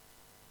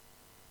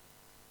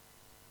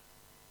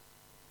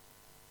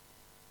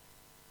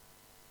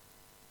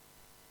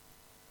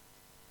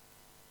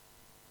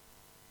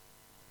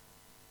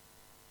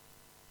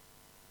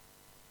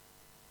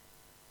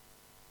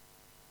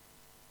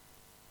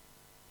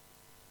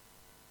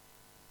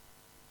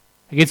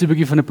Ek het so 'n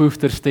bietjie van 'n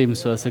poefter stem,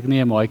 so as ek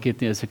nie 'n mic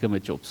het nie, is ek in my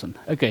Jobson.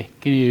 Okay,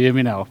 can you hear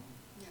me now?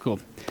 Cool.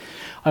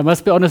 I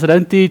must be honest, I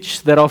don't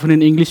teach that often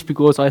in English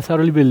because I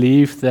thoroughly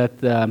believe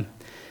that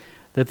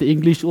that the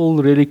English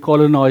already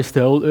colonized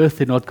the whole earth.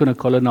 They're not going to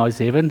colonize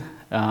heaven.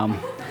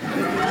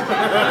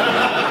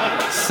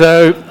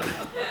 So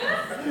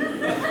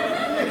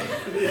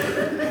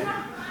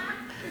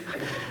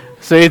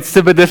it's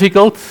a bit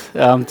difficult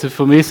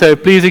for me. So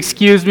please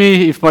excuse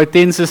me if my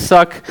tenses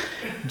suck.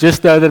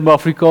 Just know that my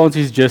Afrikaans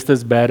is just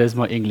as bad as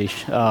my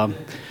English.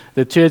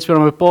 The church where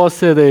I'm a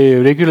pastor, they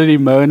regularly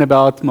moan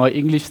about my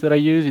English that I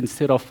use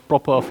instead of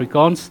proper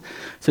Afrikaans.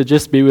 So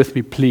just be with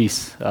me,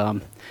 please.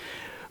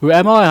 Who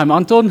am I? I'm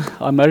Anton.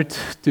 I'm married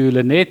to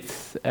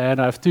Lynette, and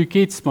I have 2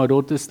 kids. My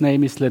daughter's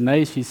name is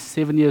Lene. She's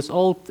 7 years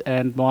old,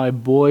 and my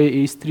boy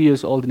is 3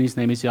 years old, and his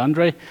name is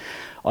Yandre.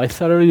 I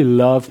thoroughly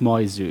love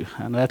my zoo,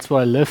 and that's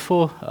what I live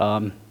for.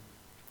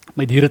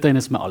 My dieretuin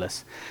is my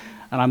alles.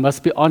 And I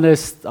must be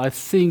honest, I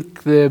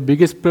think the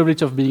biggest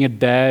privilege of being a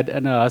dad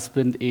and a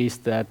husband is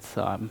that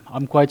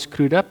I'm quite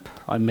screwed up,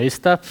 I'm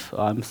messed up,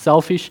 I'm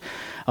selfish,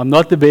 I'm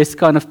not the best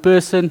kind of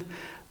person,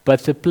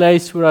 but the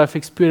place where I've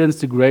experienced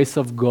the grace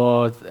of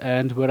God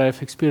and where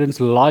I've experienced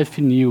life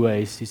in new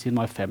ways is in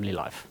my family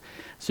life.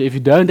 So if you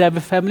don't have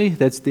a family,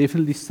 that's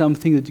definitely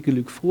something that you can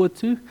look forward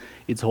to.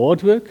 It's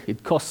hard work,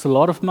 it costs a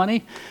lot of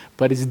money,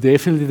 but it's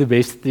definitely the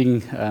best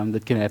thing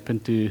that can happen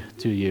to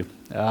you.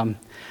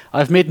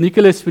 I've met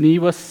Nicholas when he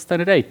was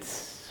standard 8,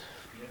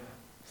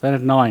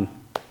 standard 9.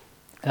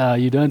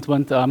 You don't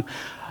want...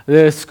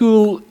 the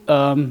school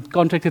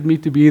contracted me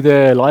to be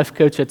the life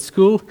coach at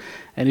school,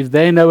 and if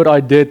they know what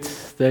I did,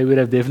 they would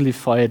have definitely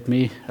fired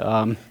me.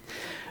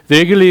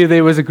 Regularly,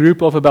 there was a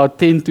group of about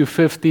 10 to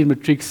 15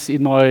 matrics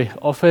in my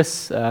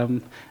office,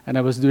 and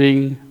I was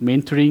doing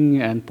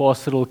mentoring and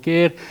pastoral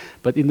care,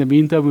 but in the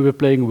meantime, we were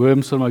playing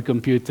Worms on my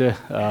computer,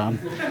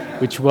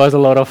 which was a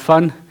lot of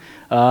fun.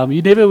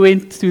 You never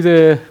went to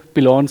the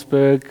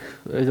Pilanesberg.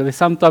 They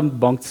sometimes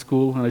bunked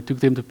school, and I took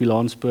them to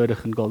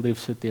Pilanesberg and Goldreef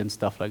City and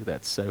stuff like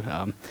that.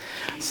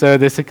 So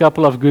there's a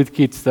couple of good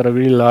kids that I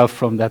really love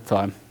from that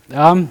time.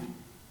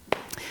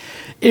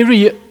 Every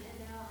year,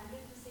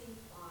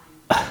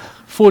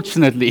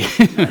 fortunately,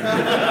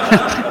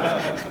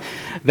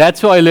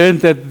 that's why I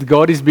learned that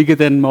God is bigger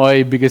than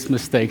my biggest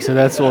mistake. So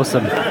that's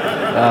awesome.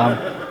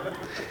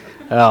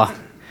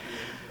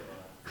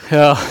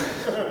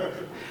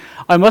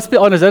 I must be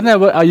honest, I don't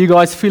know how you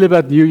guys feel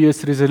about New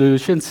Year's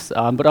resolutions,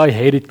 but I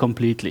hate it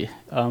completely.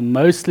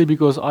 Mostly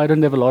because I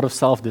don't have a lot of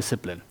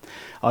self-discipline.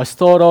 I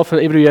start off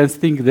every year and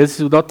think, this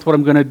is not what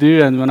I'm going to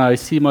do, and when I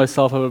see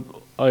myself,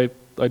 I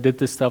did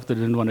the stuff that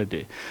I didn't want to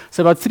do.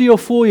 So about 3 or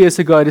 4 years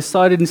ago, I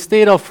decided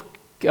instead of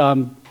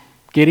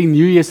getting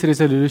New Year's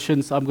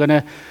resolutions, I'm going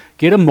to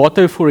get a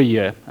motto for a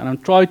year, and I'm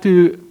trying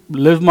to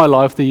live my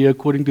life the year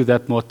according to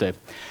that motto.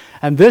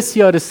 And this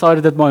year I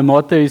decided that my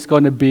motto is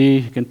going to be,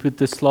 you can put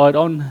the slide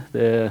on,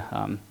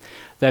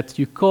 that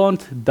you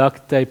can't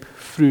duct tape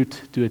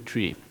fruit to a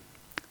tree.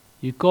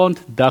 You can't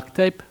duct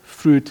tape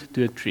fruit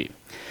to a tree.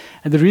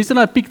 And the reason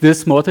I picked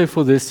this motto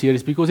for this year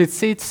is because it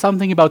said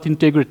something about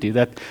integrity,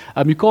 that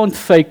you can't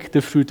fake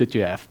the fruit that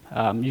you have.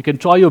 You can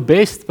try your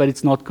best, but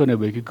it's not going to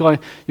work.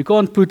 You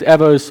can't put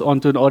arrows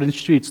onto an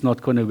orange tree, it's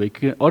not going to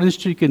work. An orange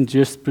tree can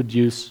just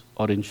produce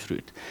orange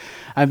fruit.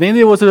 And then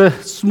there was a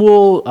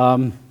small...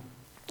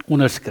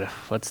 onderskrif,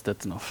 what's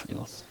that in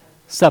Engels?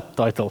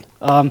 Subtitle.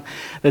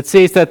 That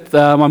says that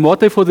my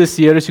motto for this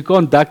year is you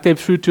can't duct tape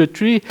fruit to a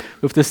tree,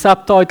 with the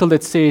subtitle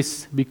that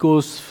says,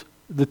 because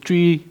the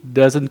tree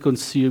doesn't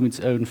consume its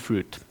own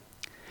fruit.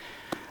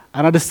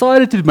 And I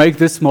decided to make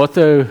this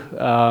motto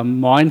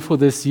mine for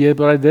this year,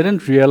 but I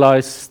didn't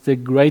realize the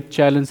great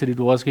challenge that it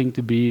was going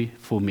to be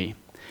for me.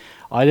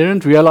 I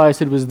didn't realize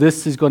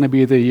this is going to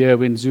be the year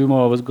when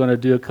Zuma was going to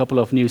do a couple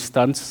of new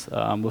stunts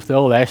with the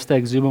whole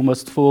hashtag Zuma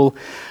must fall.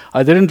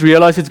 I didn't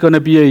realize it's going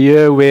to be a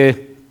year where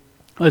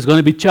I was going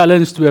to be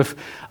challenged with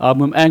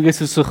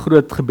Angus is 'n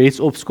groot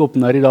gebedsopskop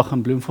nou die dag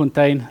in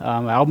Bloemfontein.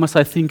 How must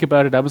I think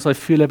about it? How must I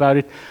feel about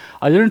it?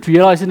 I didn't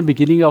realize in the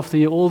beginning of the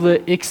year all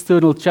the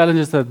external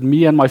challenges that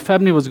me and my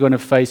family was going to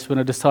face when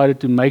I decided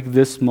to make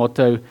this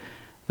motto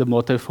the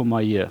motto for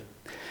my year.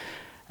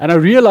 And I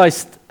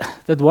realized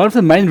that one of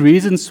the main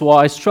reasons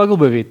why I struggle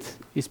with it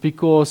is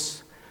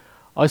because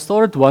I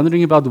started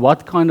wondering about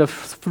what kind of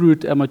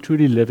fruit am I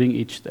truly living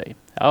each day?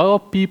 How are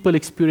people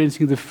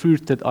experiencing the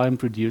fruit that I'm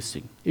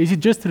producing? Is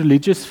it just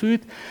religious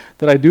fruit,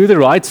 that I do the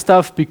right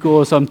stuff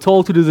because I'm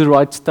told to do the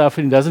right stuff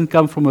and it doesn't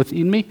come from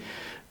within me?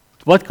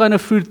 What kind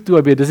of fruit do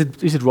I bear?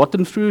 Is it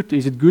rotten fruit?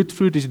 Is it good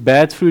fruit? Is it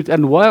bad fruit?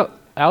 And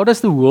how does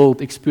the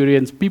world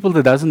experience people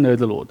that doesn't know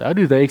the Lord? How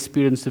do they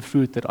experience the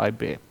fruit that I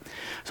bear?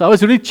 So I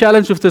was really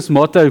challenged with this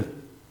motto,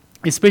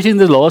 especially in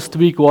the last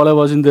week while I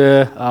was in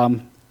the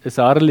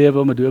Sarelewe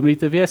om 'n dominee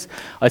te wees.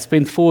 I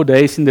spent 4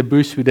 days in the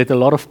bush. We did a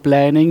lot of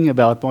planning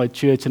about my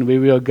church and where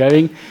we are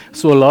going.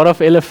 Saw a lot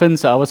of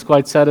elephants. I was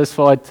quite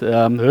satisfied.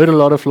 Heard a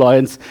lot of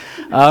lions.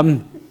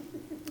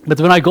 But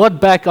when I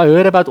got back, I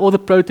heard about all the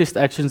protest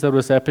actions that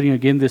was happening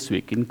again this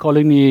week in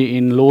Colony,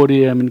 in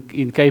Laudium,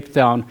 in Cape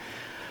Town.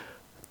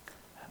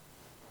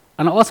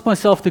 And I asked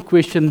myself the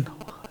question,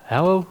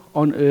 how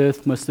on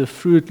earth must the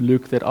fruit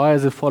look that I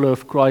as a follower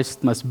of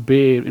Christ must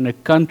bear in a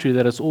country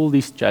that has all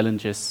these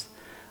challenges?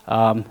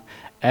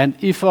 And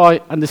if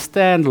I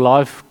understand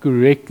life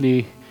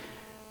correctly,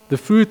 the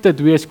fruit that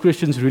we as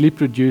Christians really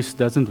produce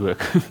doesn't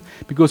work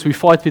because we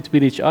fight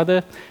between each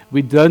other.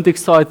 We don't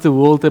excite the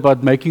world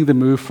about making the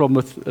move from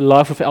a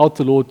life without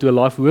the Lord to a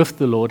life with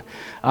the Lord.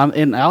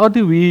 And how are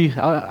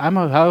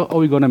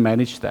we going to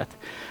manage that?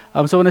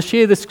 So I want to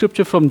share the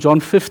scripture from John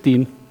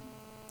 15.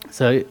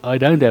 So I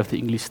don't have the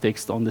English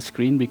text on the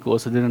screen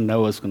because I didn't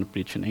know I was going to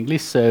preach in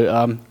English.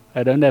 So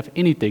I don't have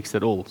any text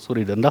at all.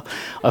 Sorry, Linda.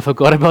 I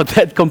forgot about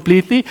that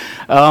completely.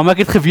 Ek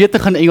het geweet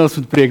ek gaan Engels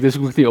moet preek, dis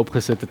hoekom ek nie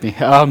opgesit het nie.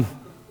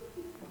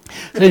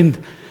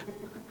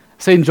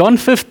 So in John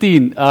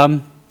 15,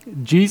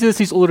 Jesus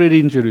is already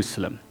in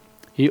Jerusalem.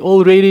 He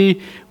already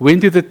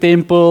went to the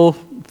temple,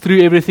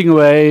 threw everything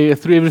away,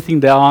 threw everything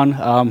down,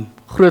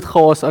 groot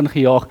chaos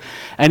aangejaag.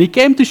 And he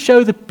came to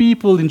show the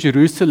people in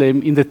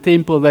Jerusalem, in the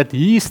temple, that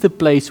he is the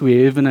place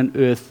where heaven and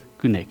earth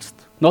connects.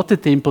 Not the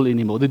temple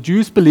anymore. The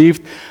Jews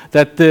believed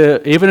that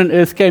the heaven and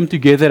earth came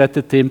together at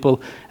the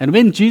temple. And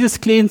when Jesus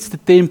cleansed the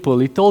temple,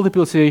 he told the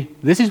people, say,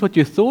 this is what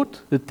you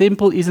thought? The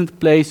temple isn't a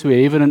place where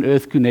heaven and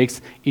earth connects.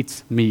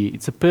 It's me.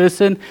 It's a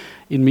person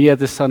in me as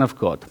the Son of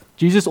God.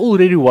 Jesus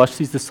already washed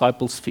his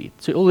disciples' feet.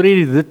 So he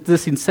already did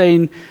this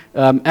insane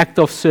act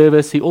of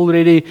service. He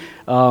already,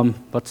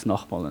 what's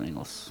nagmaal in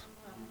Engels?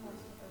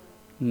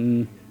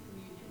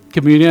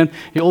 Communion.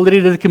 He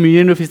already did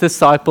communion with his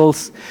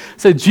disciples.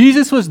 So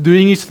Jesus was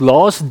doing his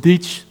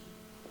last-ditch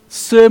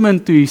sermon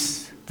to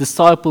his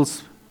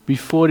disciples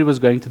before he was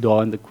going to die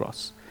on the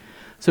cross.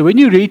 So when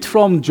you read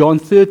from John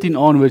 13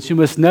 onwards, you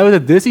must know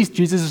that this is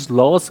Jesus'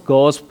 last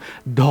gasp,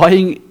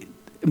 dying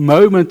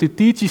moment to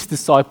teach his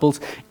disciples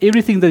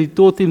everything that he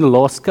taught them the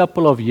last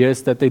couple of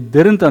years that they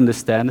didn't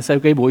understand. He said,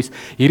 okay boys,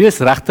 hier is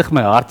regtig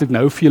my hart ek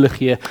nou vir julle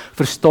gee.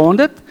 Verstaan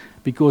dit?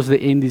 Because the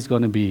end is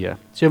going to be here.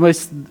 So you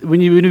must, when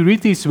you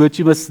read these words,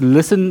 you must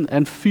listen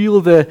and feel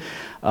the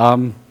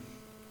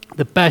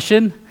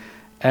passion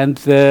and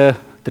the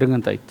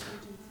dringendheid,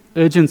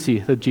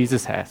 urgency that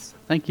Jesus has.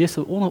 Thank you.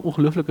 So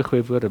ongelooflike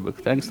goeie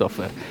woordeboek. Thanks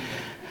daarvoor.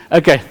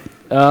 Okay.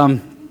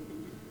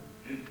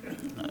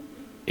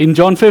 In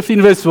John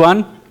 15 verse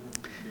 1,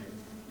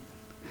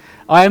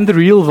 I am the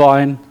real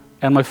vine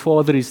and my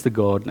Father is the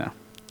gardener.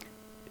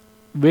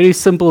 Very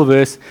simple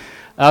verse.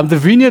 The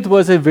vineyard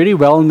was a very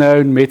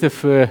well-known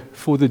metaphor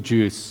for the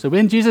Jews. So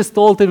when Jesus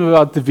told them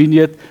about the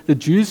vineyard, the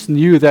Jews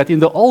knew that in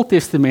the Old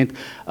Testament,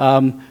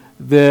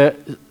 the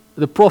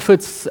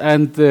prophets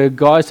and the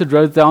guys that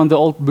wrote down the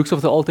old books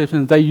of the Old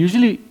Testament, they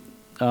usually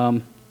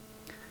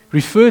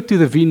referred to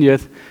the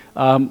vineyard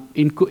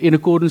in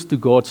accordance to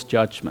God's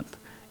judgment.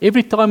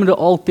 Every time in the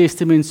Old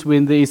Testament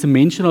when there is a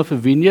mention of a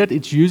vineyard,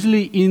 it's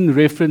usually in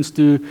reference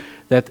to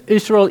that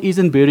Israel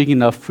isn't bearing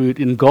enough fruit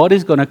and God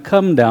is going to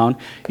come down.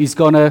 He's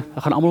going to,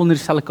 gaan almal onder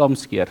dieselfde kam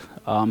skeer.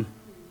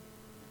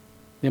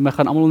 Nee, maar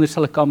gaan almal onder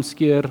dieselfde kam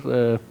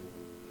skeer.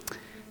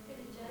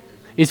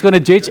 He's going to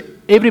judge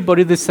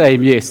everybody the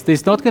same, yes.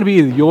 There's not going to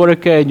be you're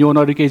okay and you're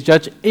not okay. He's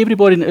judge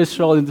everybody in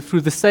Israel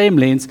through the same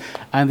lens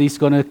and he's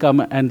going to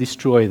come and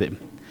destroy them.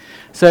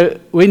 So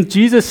when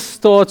Jesus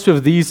starts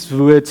with these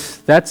words,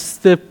 that's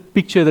the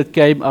picture that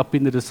came up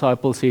in the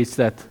disciples' heads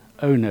that,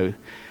 oh no,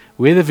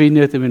 we're the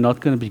vineyard and we're not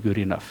going to be good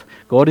enough.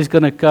 God is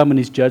going to come and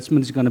his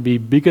judgment is going to be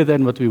bigger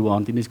than what we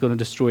want and he's going to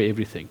destroy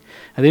everything.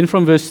 And then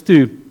from verse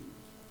 2,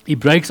 he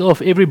breaks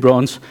off every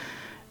branch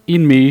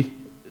in me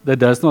that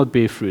does not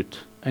bear fruit.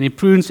 And he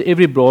prunes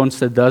every branch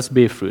that does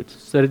bear fruit,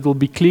 so that it will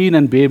be clean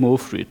and bear more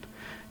fruit.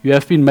 You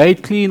have been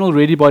made clean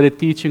already by the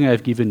teaching I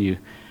have given you.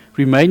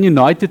 Remain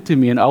united to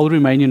me, and I will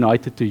remain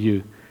united to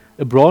you.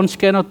 A branch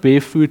cannot bear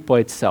fruit by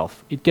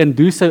itself. It can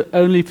do so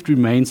only if it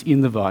remains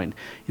in the vine.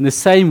 In the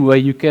same way,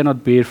 you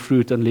cannot bear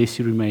fruit unless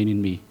you remain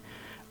in me.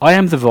 I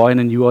am the vine,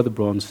 and you are the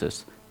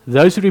branches.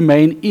 Those who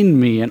remain in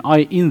me, and I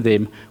in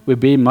them, will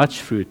bear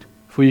much fruit,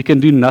 for you can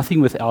do nothing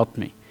without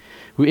me.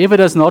 Whoever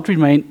does not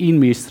remain in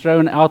me is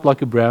thrown out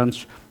like a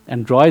branch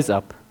and dries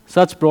up.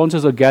 Such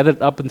branches are gathered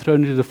up and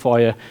thrown into the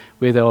fire,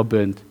 where they are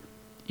burnt.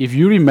 If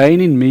you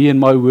remain in me and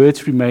my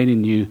words remain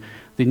in you,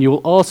 then you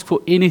will ask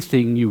for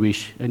anything you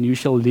wish, and you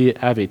shall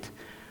have it.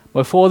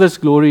 My Father's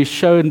glory is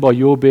shown by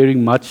your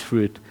bearing much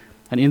fruit,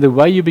 and in the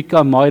way you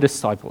become my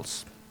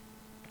disciples.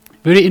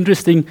 Very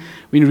interesting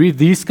when you read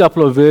these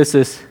couple of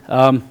verses.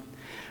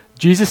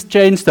 Jesus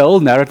changed the whole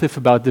narrative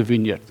about the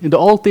vineyard. In the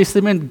Old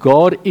Testament,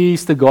 God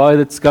is the guy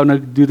that's going to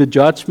do the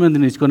judgment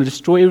and he's going to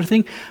destroy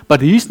everything,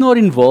 but he's not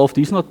involved,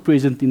 he's not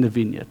present in the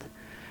vineyard.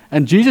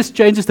 And Jesus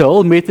changes the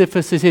whole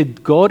metaphor. He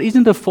said, God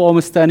isn't a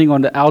farmer standing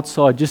on the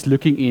outside just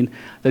looking in,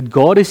 that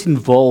God is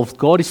involved,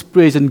 God is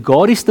present,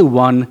 God is the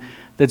one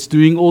that's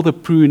doing all the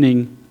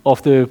pruning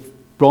of the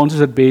branches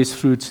that bears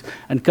fruits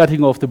and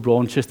cutting off the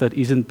branches that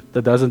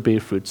doesn't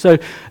bear fruit. So,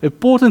 the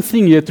important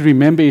thing here to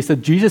remember is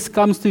that Jesus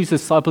comes to his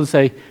disciples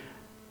and says,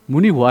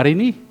 moenie worry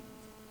nie,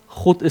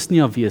 God is nie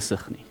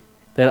afwesig nie.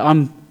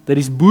 There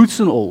is boots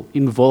and all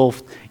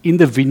involved in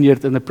the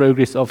vineyard and the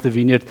progress of the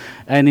vineyard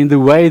and in the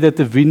way that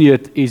the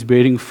vineyard is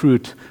bearing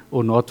fruit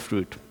or not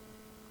fruit.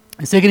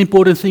 The second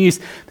important thing is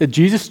that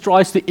Jesus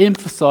tries to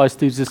emphasize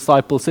to his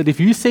disciples that if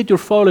you said you're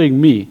following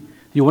me,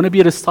 you want to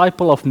be a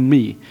disciple of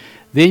me,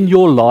 then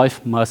your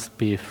life must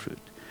bear fruit.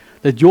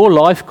 That your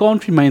life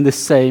can't remain the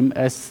same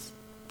as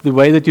the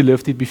way that you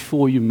lived it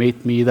before you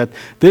met me, that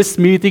this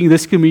meeting,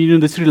 this communion,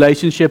 this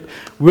relationship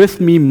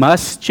with me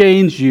must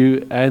change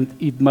you, and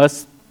it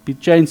must be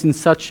changed in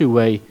such a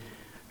way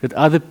that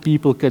other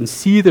people can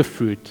see the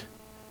fruit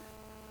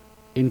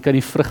en kan die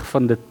vrug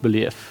van dit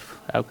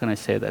beleef. How can I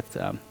say that?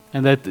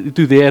 And that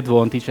to their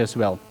advantage as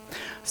well.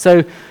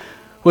 So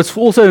what's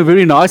also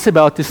very nice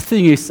about this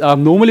thing is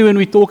normally when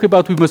we talk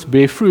about we must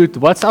bear fruit,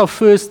 what's our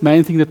first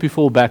main thing that we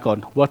fall back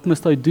on? What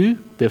must I do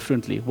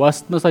differently?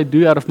 What must I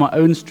do out of my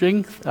own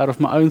strength, out of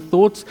my own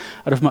thoughts,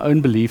 out of my own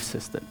belief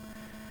system?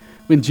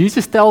 When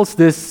Jesus tells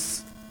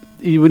this,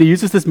 when he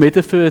uses this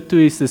metaphor to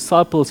his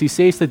disciples, he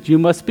says that you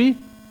must be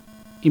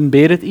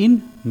embedded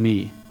in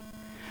me.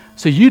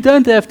 So you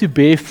don't have to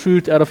bear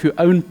fruit out of your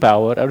own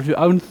power, out of your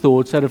own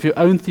thoughts, out of your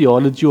own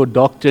theology or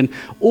doctrine.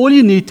 All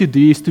you need to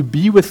do is to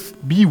be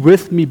with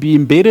me, be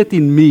embedded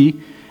in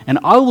me, and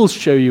I will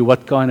show you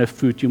what kind of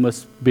fruit you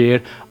must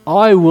bear.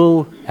 I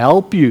will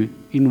help you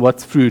in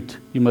what fruit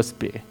you must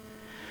bear.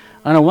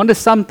 And I wonder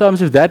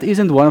sometimes if that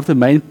isn't one of the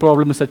main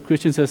problems that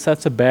Christians have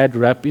such a bad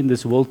rap in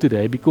this world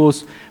today,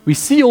 because we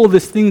see all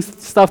these things,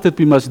 stuff that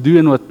we must do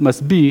and what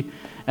must be,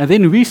 and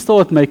then we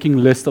start making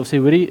lists of,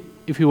 say,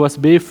 if you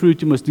must bear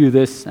fruit, you must do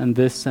this and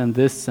this and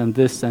this and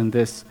this and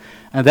this.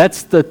 And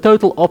that's the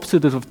total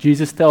opposite of what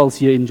Jesus tells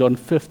here in John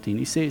 15.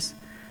 He says,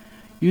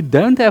 you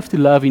don't have to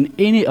love in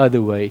any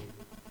other way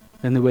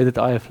than the way that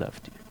I have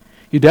loved you.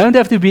 You don't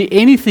have to be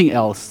anything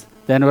else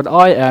than what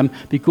I am,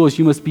 because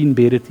you must be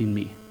embedded in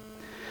me.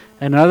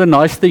 And another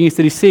nice thing is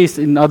that he says,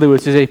 in other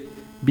words, he says,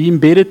 be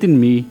embedded in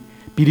me,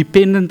 be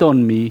dependent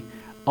on me.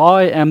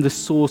 I am the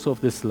source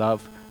of this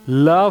love.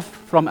 Love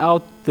from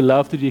out the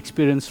love to the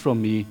experience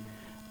from me.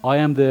 I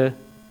am the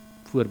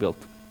voorbeeld.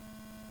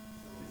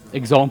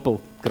 Example,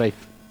 great.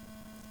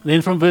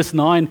 Then from verse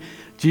 9,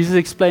 Jesus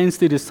explains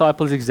to the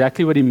disciples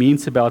exactly what he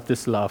means about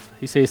this love.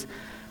 He says,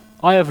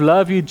 I have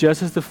loved you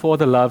just as the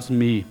Father loves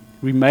me.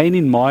 Remain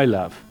in my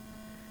love.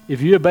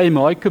 If you obey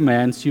my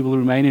commands, you will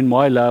remain in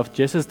my love,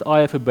 just as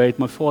I have obeyed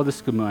my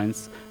Father's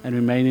commands and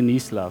remain in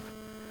his love.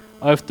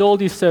 I have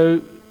told you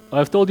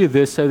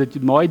this so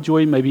that my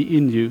joy may be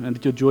in you and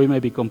that your joy may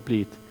be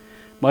complete.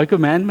 My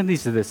commandment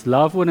is this: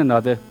 love one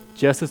another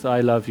just as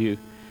I love you.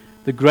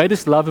 The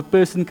greatest love a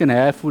person can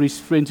have for his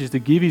friends is to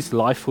give his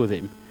life for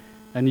them.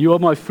 And you are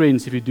my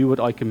friends if you do what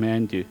I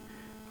command you.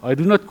 I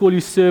do not call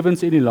you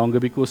servants any longer,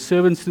 because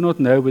servants do not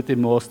know what their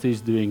master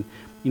is doing.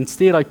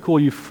 Instead, I call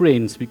you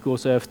friends,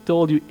 because I have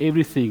told you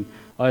everything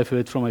I have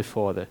heard from my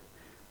Father.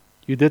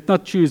 You did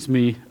not choose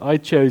me, I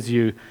chose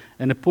you,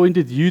 and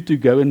appointed you to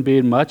go and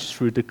bear much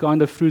fruit, the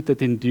kind of fruit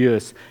that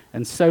endures.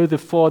 And so the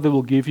Father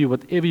will give you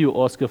whatever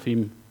you ask of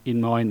him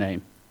in my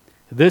name.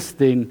 This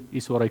then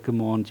is what I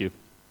command you.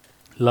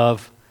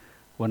 Love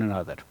one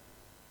another.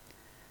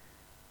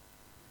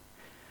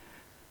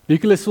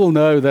 Nicholas will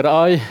know that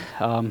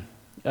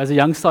as a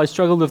youngster, I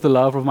struggled with the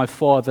love of my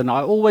father, and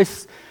I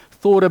always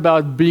thought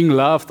about being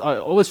loved. I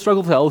always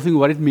struggled with the whole thing,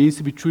 what it means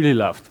to be truly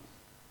loved.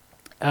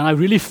 And I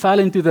really fell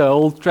into the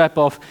whole trap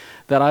of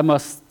that I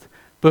must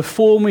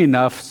perform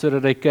enough so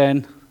that I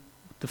can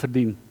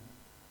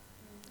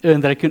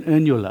that I can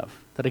earn your love,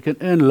 that I can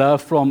earn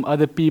love from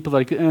other people, that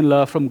I can earn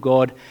love from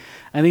God.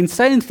 And the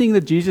insane thing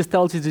that Jesus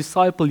tells his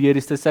disciple here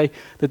is to say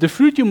that the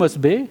fruit you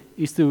must bear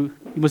is you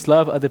must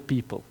love other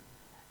people.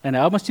 And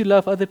how must you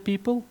love other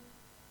people?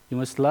 You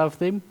must love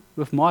them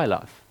with my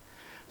love.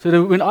 So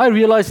that when I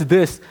realized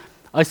this,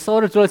 I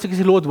started to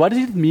say, Lord, what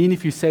does it mean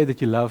if you say that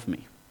you love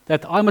me?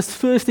 That I must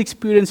first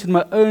experience in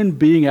my own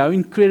being how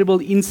incredible,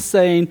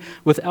 insane,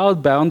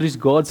 without boundaries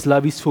God's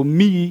love is for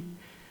me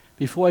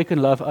before I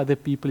can love other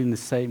people in the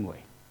same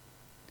way.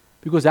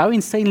 Because how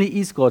insanely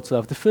is God's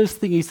love? The first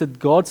thing is that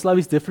God's love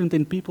is different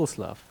than people's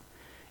love.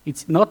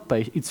 It's not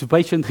it's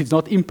patient, it's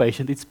not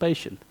impatient, it's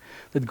patient.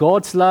 That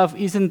God's love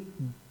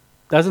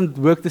doesn't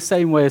work the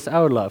same way as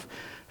our love.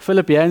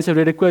 Philip Yancey, I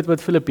read a quote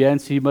about Philip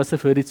Yancey, you must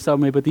have heard it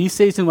somewhere, but he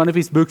says in one of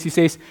his books, he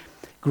says,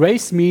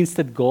 grace means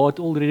that God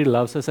already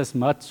loves us as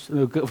much.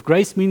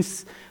 Grace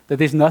means that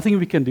there's nothing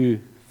we can do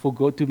for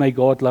God to make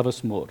God love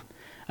us more.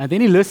 And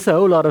then he lists a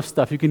whole lot of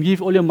stuff. You can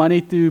give all your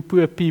money to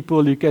poor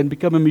people. You can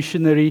become a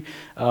missionary.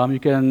 You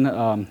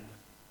can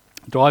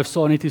drive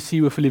Sonny to see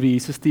with a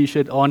Jesus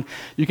t-shirt on.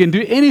 You can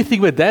do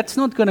anything, but that's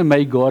not going to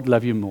make God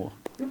love you more.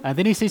 And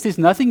then he says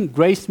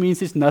grace means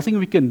there's nothing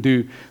we can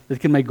do that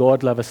can make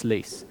God love us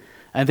less.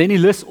 And then he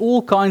lists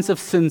all kinds of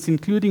sins,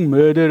 including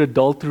murder,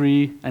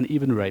 adultery, and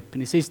even rape.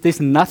 And he says there's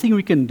nothing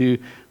we can do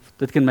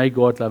that can make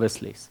God love us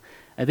less.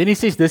 And then he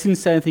says this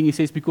insane thing. He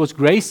says, because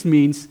grace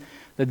means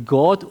that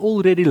God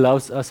already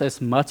loves us as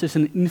much as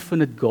an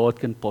infinite God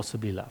can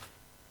possibly love.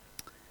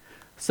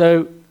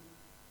 So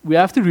we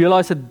have to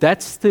realize that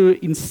that's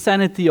the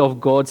insanity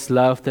of God's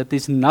love, that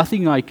there's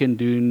nothing I can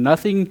do,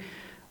 nothing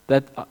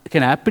that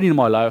can happen in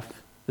my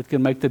life that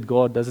can make that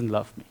God doesn't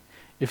love me.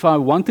 If I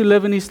want to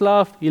live in His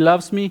love, He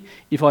loves me.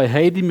 If I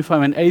hate Him, if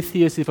I'm an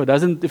atheist, if I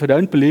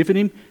don't believe in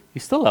Him, He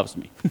still loves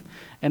me.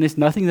 And there's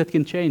nothing that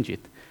can change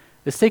it.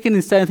 The second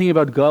insane thing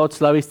about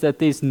God's love is that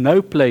there's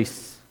no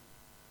place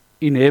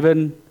in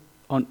heaven,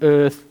 on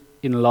earth,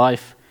 in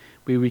life,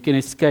 where we can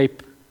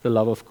escape the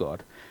love of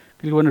God.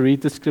 If you want to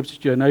read the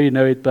scripture, I know you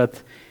know it,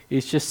 but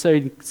it's just so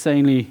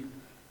insanely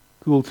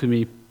cool to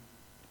me.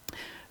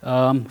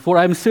 For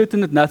I am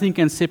certain that nothing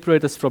can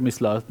separate us from His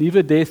love,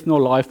 neither death nor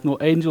life, nor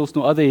angels,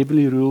 nor other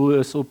heavenly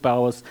rulers or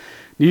powers,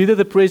 neither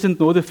the present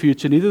nor the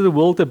future, neither the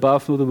world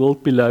above nor the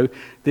world below.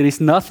 There is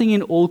nothing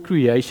in all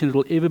creation that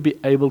will ever be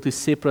able to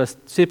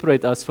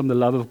separate us from the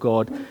love of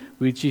God,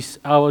 which is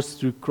ours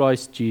through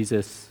Christ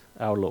Jesus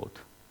our Lord.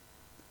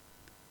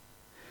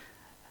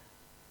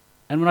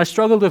 And when I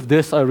struggled with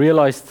this, I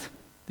realized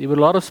there were a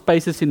lot of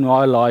spaces in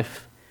my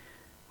life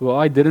where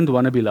I didn't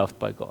want to be loved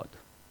by God.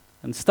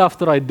 And stuff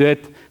that I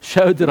did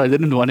showed that I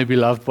didn't want to be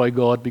loved by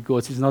God,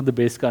 because it's not the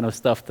best kind of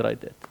stuff that I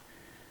did.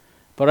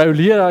 But I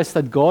realized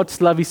that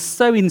God's love is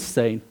so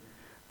insane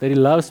that He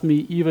loves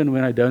me even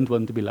when I don't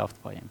want to be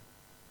loved by Him.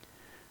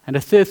 And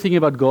the third thing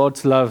about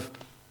God's love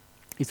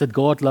is that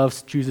God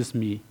chooses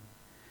me.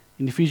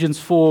 In Ephesians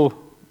 1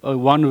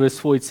 verse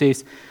 4, it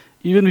says,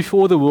 even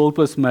before the world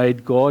was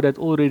made, God had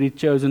already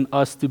chosen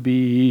us to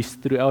be His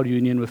through our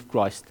union with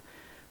Christ,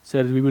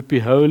 so that we would be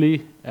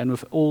holy and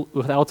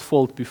without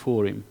fault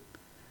before Him.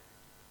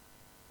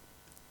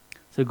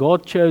 So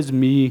God chose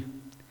me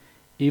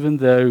even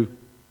though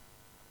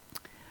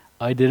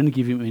I didn't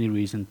give Him any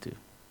reason to.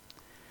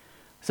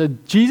 So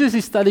Jesus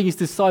is telling His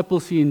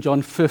disciples here in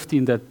John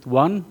 15 that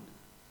 1, you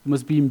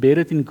must be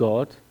embedded in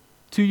God.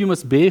 2, you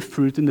must bear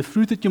fruit, and the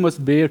fruit that you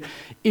must bear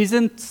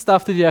isn't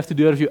stuff that you have to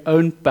do out of your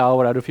own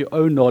power, out of your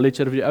own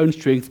knowledge, out of your own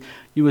strength.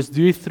 You must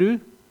do it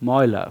through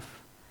my love.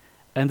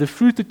 And the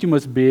fruit that you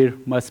must bear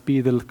must be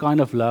the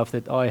kind of love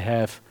that I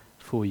have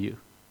for you.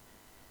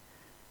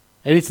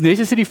 And it's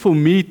necessary for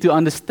me to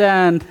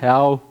understand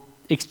how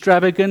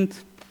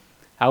extravagant,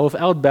 how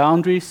without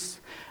boundaries,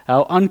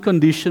 how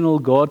unconditional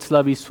God's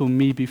love is for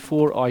me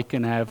before I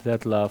can have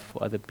that love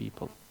for other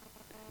people.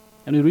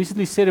 And we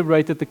recently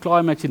celebrated the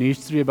climax in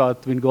history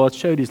about when God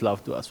showed His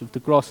love to us with the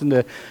cross and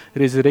the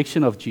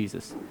resurrection of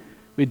Jesus,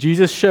 where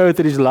Jesus showed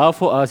that His love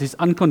for us is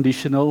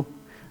unconditional,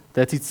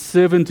 that it's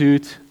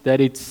servanthood,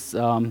 that it's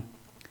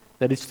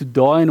to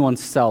die in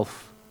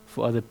oneself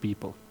for other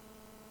people.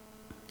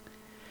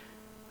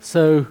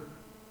 So,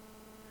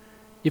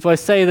 if I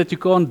say that you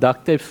can't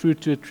duct tape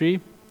fruit to a tree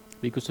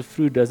because the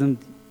fruit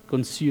doesn't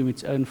consume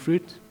its own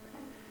fruit,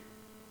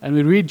 and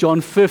we read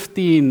John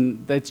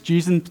 15, that's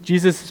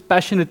Jesus'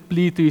 passionate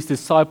plea to His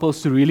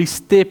disciples to really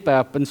step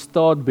up and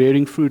start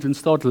bearing fruit and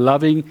start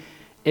loving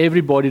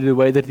everybody the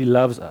way that He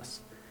loves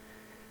us.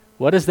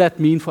 What does that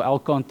mean for our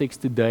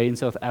context today in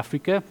South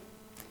Africa,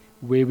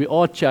 where we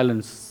are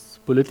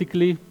challenged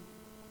politically,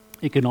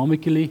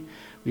 economically?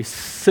 We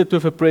sit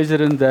with a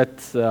president that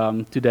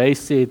today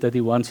said that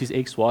he wants his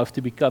ex-wife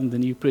to become the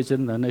new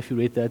president. I don't know if you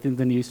read that in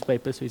the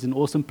newspaper, so it's an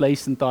awesome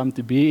place and time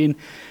to be in.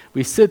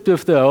 We sit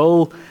with the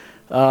whole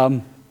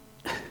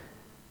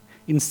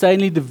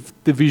insanely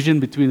division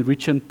between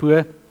rich and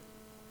poor.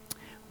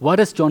 What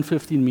does John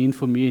 15 mean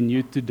for me and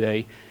you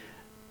today?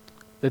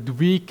 That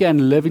we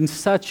can live in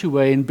such a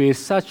way and bear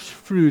such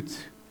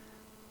fruit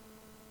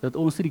dat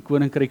ons nie die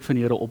koninkryk van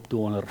die Here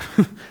opdonder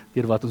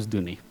deur wat ons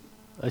doen nie.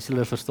 As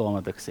julle verstaan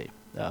wat ek sê.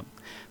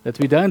 That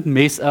we don't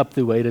mess up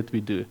the way that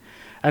we do.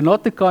 And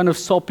not the kind of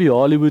soppy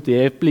Hollywood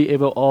happily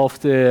ever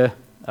after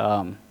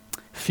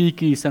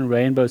fikies and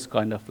rainbows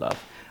kind of love.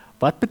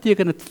 Wat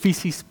beteken dit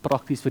fisies,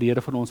 prakties vir die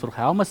Here van ons?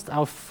 How must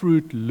our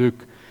fruit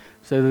look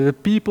so that the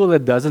people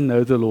that doesn't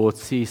know the Lord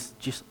says,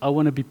 just I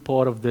want to be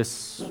part of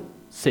this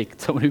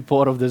sect, I want to be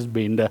part of this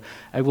bende.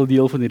 Ek wil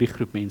deel van hierdie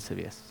groep mense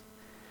wees.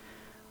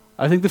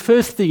 I think the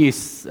first thing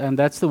is, and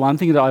that's the one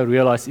thing that I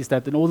realized, is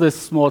that in all the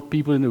smart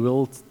people in the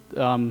world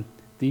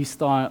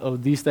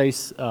these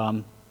days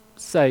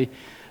say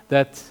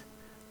that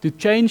to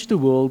change the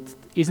world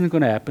isn't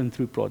going to happen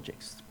through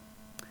projects.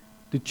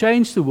 To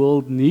change the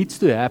world needs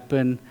to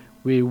happen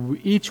where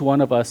each one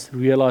of us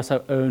realize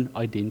our own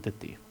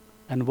identity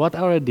and what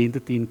our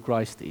identity in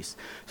Christ is.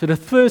 So the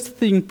first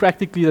thing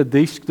practically that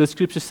the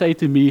scriptures say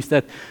to me is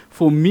that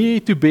for me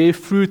to bear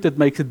fruit that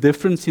makes a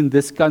difference in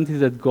this country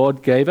that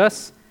God gave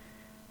us,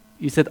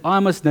 is that I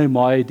must know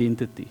my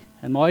identity.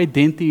 And my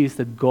identity is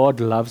that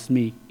God loves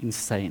me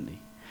insanely.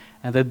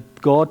 And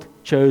that God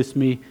chose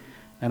me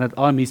and that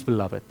I'm His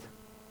beloved.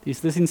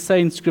 There's this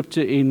insane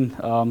scripture in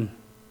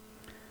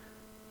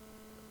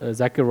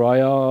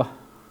Zechariah. I'm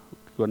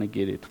going to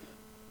get it.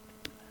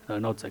 No,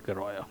 not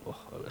Zechariah.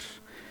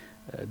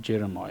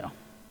 Jeremiah.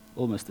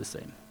 Almost the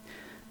same.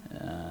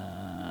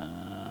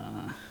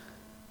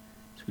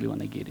 Just really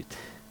want to get it.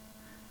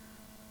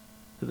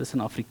 Dit is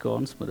in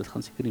Afrikaans, maar dit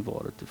gaan seker nie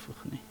waarde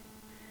toevoeg nie.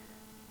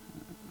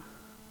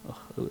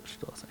 Ouers,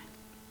 daar sê.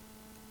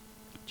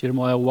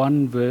 Jeremiah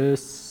 1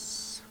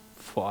 verse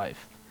 5.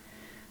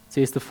 It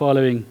says the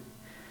following.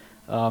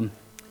 When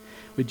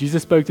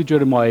Jesus spoke to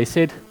Jeremiah, he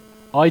said,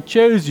 I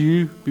chose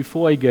you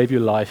before I gave you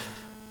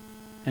life.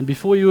 And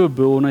before you were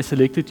born, I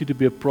selected you to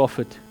be a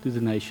prophet to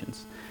the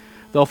nations.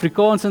 The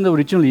Afrikaans in the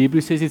original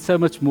Hebrew says it so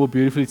much more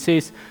beautiful. It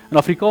says, in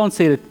Afrikaans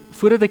sê dit,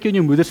 voordat ek jou in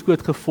jou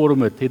moederskoot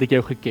gevorm het, het ek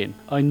jou geken.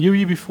 I knew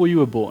you before you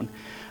were born.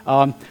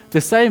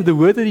 The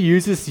word that he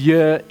uses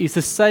here is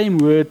the same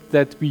word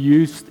that we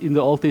used in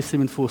the Old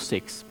Testament for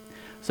sex.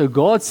 So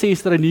God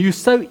says that I knew you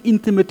so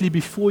intimately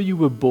before you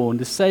were born,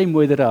 the same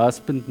way that a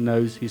husband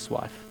knows his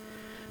wife.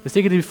 Dis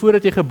seker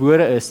voordat jy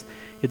gebore is,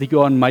 het ek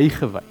jou aan my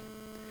gewy.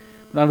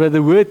 Now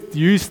the word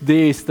used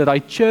there is that I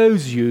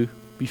chose you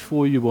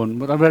before you were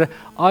born.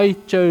 I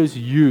chose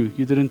you,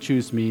 you didn't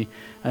choose me.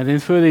 And then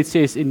further it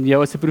says, in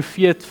jou as 'n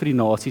profeet vir die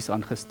nasies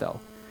aangestel.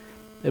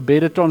 A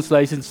better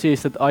translation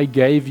says that I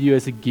gave you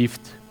as a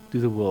gift to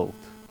the world.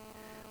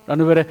 In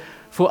other words,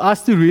 for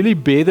us to really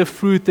bear the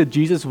fruit that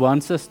Jesus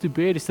wants us to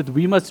bear is that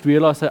we must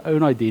realize our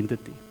own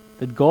identity.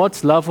 That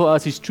God's love for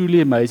us is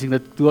truly amazing.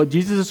 That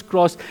Jesus'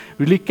 cross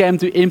really came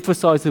to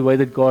emphasize the way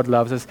that God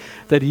loves us.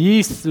 That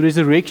His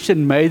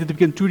resurrection made that we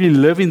can truly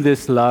live in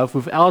this love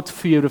without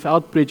fear,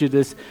 without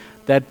prejudice.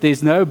 That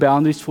there's no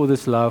boundaries for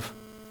this love.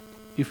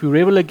 If we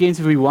rebel against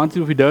it, if we want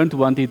it, if we don't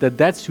want it,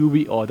 that's who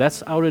we are.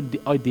 That's our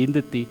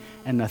identity,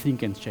 and nothing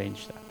can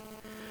change that.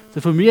 So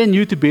for me and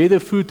you to bear the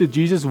fruit that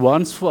Jesus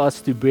wants for us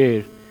to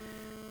bear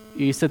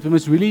is that we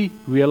must really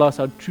realize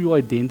our true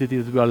identity,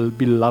 that we are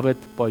beloved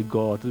by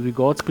God, that we're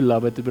God's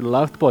beloved, that we're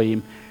loved by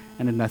Him,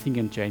 and that nothing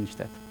can change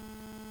that.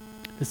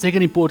 The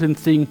second important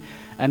thing,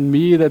 and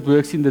me that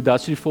works in the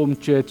Dutch Reformed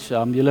Church,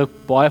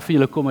 baie van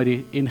julle kom uit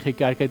die NG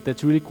Kerk uit,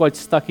 that's really quite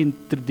stuck in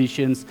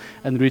traditions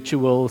and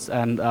rituals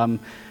and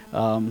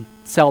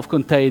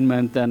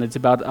self-containment, and it's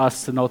about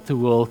us and not the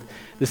world.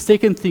 The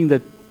second thing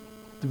that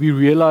I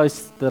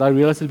realized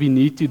that we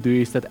need to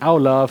do is that our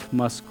love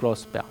must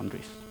cross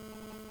boundaries.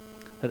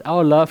 That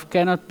our love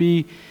cannot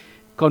be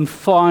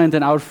confined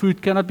and our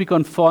fruit cannot be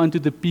confined to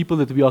the people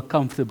that we are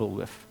comfortable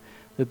with.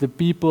 That the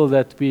people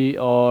that we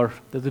like,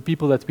 that the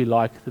people that we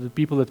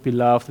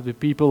love, that the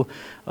people,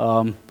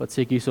 wat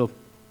sê ek hierso,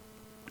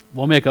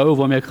 waarmee ek hou of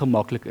waarmee ek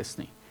gemaklik is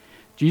nie.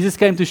 Jesus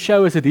came to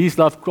show us that His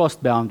love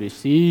crossed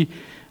boundaries. He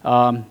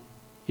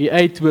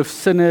ate with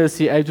sinners,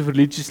 He ate with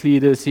religious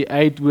leaders, He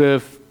ate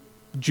with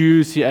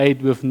Jews, He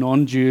ate with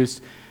non-Jews,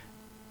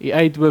 He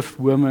ate with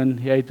women,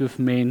 He ate with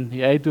men,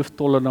 He ate with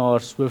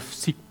tollenaars, with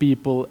sick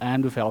people,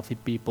 and with healthy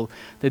people.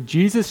 That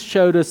Jesus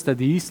showed us that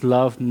His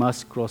love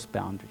must cross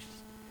boundaries.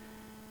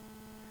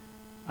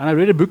 And I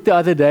read a book the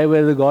other day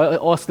where the guy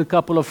asked a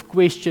couple of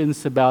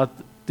questions about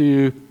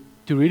to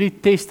really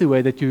test the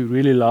way that you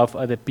really love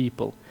other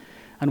people.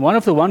 And one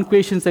of the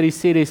questions that he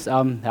said is,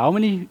 how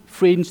many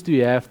friends do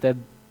you have that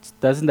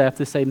doesn't have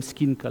the same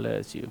skin color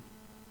as you?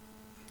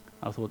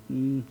 I thought,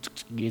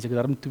 yes, ek het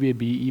daarom 2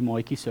 BE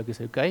maatjies, so ek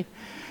is okay.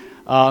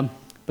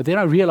 But then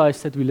I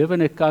realized that we live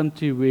in a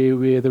country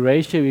where the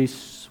ratio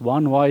is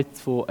 1 white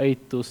for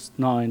 8 or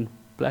 9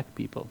 black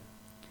people.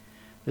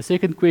 The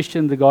second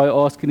question the guy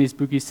asked in his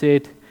book, he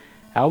said,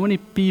 how many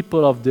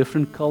people of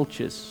different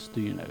cultures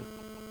do you know?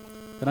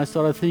 Then I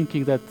started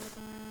thinking that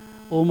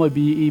all my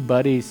BE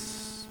buddies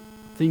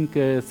think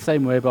the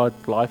same way about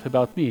life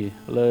about me.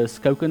 Hulle is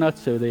coconut,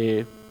 so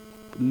they're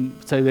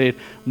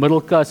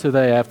middle class, so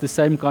they have the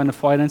same kind of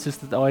finances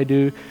that I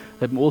do.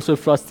 They're also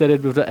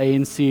frustrated with the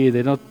ANC.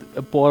 They're not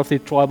a part of their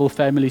tribal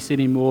families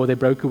anymore. They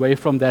broke away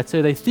from that.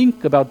 So they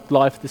think about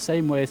life the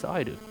same way as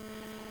I do.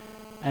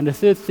 And the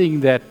third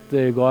thing that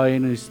the guy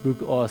in his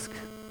book asked,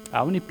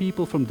 how many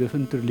people from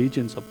different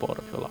religions are part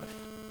of your life?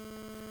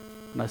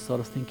 And I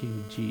started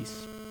thinking,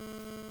 geez,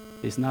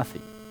 there's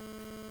nothing.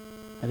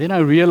 And then I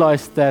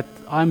realized that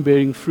I'm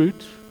bearing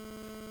fruit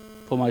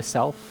for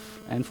myself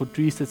and for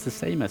trees that's the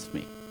same as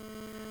me,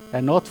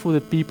 and not for the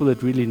people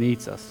that really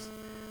needs us.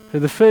 So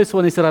the first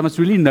one is that I must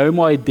really know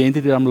my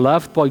identity, that I'm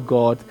loved by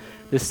God.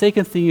 The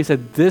second thing is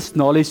that this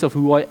knowledge of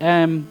who I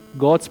am,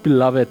 God's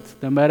beloved,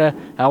 no matter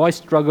how I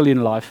struggle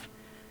in life,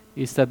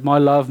 is that my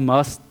love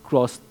must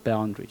cross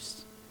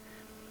boundaries.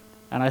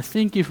 And I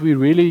think if we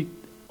really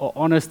are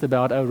honest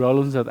about our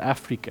role in South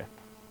Africa,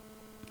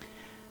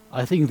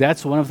 I think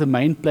that's one of the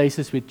main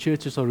places where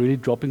churches are really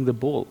dropping the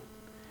ball.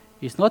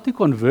 It's not to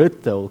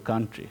convert the whole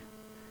country,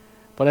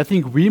 but I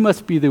think we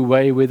must be the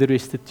way where the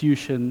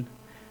restitution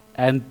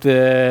and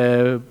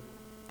the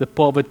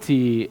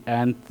poverty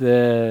and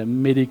the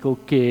medical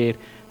care,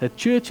 that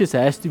churches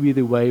has to be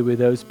the way where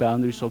those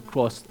boundaries are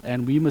crossed,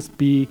 and we must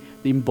be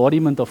the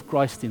embodiment of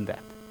Christ in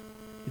that.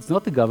 It's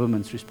not the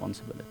government's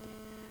responsibility.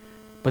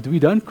 But we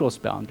don't cross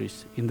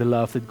boundaries in the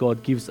love that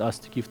God gives us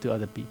to give to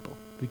other people.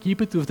 We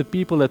keep it with the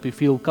people that we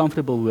feel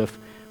comfortable with,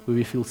 where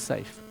we feel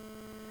safe.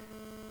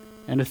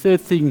 And the third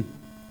thing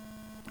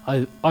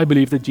I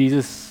believe that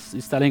Jesus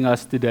is telling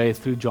us today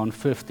through John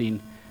 15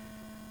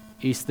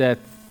 is that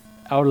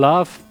our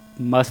love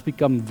must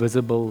become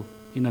visible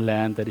in a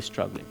land that is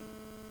struggling.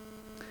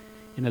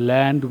 In a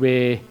land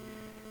where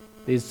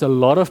there's a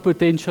lot of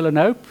potential and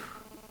hope,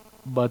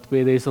 but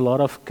where there's a lot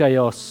of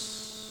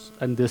chaos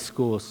and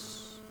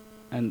discourse,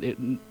 and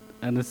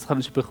it's gaan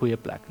 'n super goeie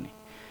plek nie.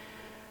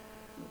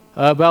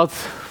 About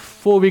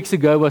 4 weeks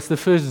ago was the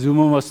first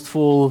Zuma Must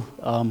Fall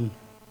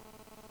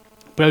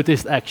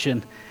protest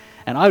action,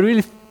 and I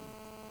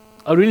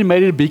really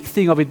made a big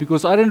thing of it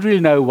because I didn't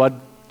really know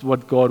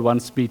what God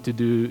wants me to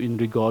do in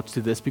regards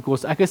to this,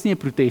 because ek is nie 'n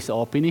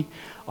protesaapie nie.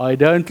 I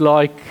don't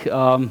like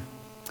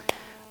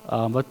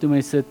wat doen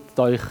mense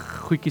daai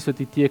goedjies wat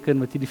jy teken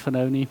wat jy nie van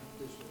hou nie.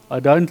 I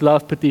don't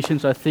love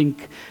petitions. I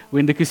think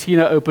when the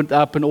casino opened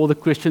up and all the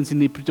Christians in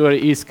the Pretoria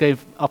East came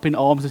up in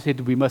arms and said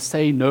we must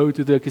say no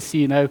to the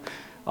casino,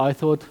 I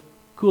thought,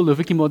 cool, hoef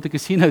ek nie maar die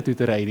casino toe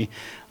te ry nie.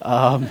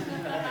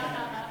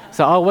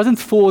 So I wasn't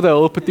for the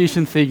whole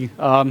petition thing,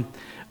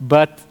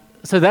 but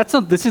so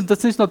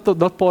this is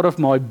not part of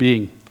my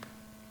being.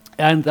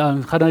 And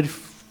gaan nou die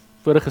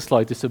vorige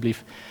slide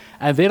asseblief.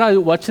 And then I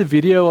watched a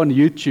video on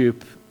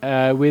YouTube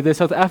where the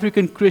South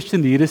African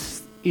Christian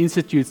Leaders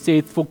Institute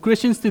said for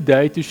Christians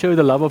today to show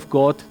the love of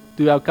God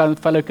to our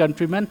fellow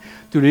countrymen,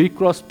 to really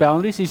cross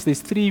boundaries,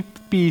 there's 3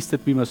 P's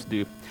that we must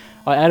do.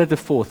 I added a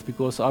 4th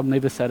because I'm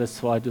never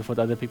satisfied with what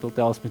other people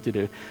tells me to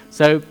do.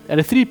 So, and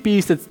the 3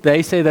 P's that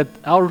they say that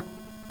our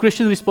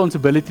Christian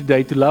responsibility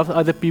today to love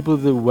other people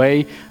the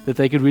way that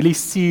they can really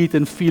see it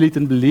and feel it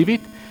and believe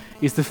it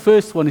is the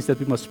first one is that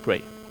we must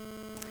pray.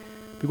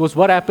 Because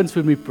what happens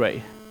when we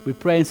pray? We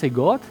pray and say,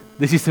 God,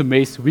 this is a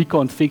mess, we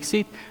can't fix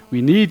it.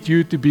 We need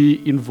you to be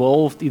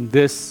involved in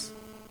this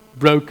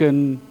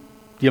broken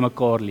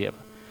mekaar lewe.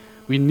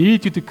 We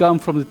need you to come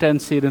from the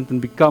transcendent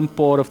and become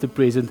part of the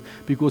present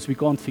because we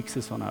can't fix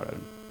this on our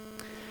own.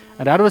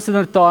 And that was in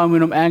a time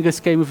when Angus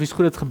came with his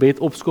groot gebed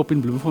opskop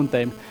in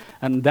Bloemfontein.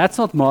 And that's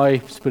not my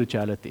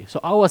spirituality.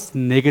 So I was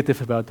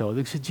negative about the whole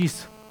thing. I said,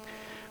 geez,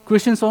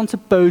 Christians aren't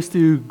supposed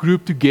to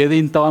group together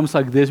in times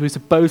like this. We're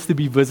supposed to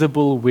be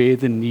visible where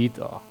the need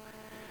are.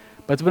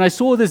 But when I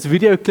saw this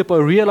video clip, I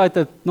realized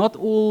that not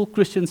all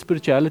Christian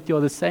spirituality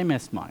are the same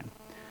as mine.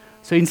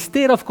 So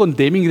instead of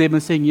condemning them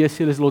and saying, yes,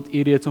 julle is lot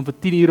idiots om vir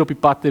 10 uur op die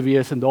pad te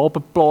wees en daar op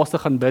 'n plaas te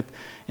gaan bid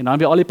en dan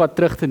weer al die pad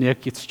terug te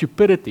neek, it's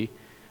stupidity.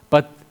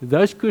 But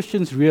those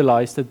Christians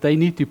realized that they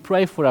need to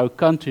pray for our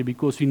country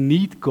because we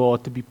need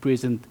God to be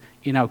present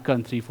in our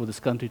country for this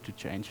country to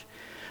change.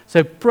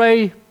 So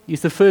pray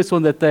is the first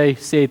one that they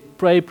said,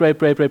 pray, pray,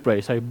 pray, pray,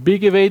 pray. So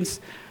big events,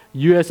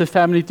 you as a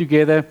family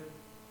together.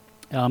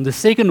 The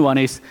second one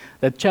is,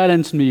 that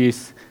challenged me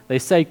is, they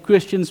say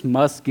Christians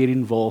must get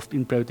involved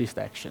in protest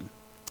action.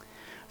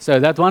 So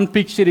that one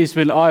picture is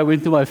when I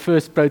went to my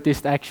first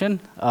protest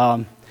action,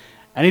 and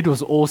it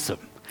was awesome.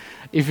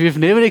 If you've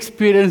never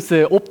experienced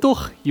the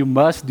optog, you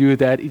must do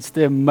that. It's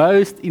the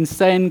most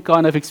insane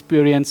kind of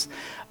experience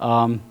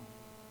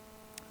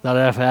that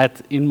I've had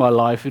in my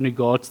life in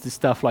regards to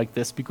stuff like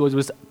this, because it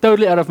was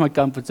totally out of my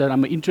comfort zone.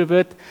 I'm an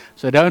introvert,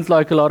 so I don't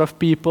like a lot of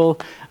people,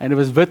 and it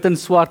was wit and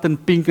swart and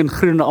pink and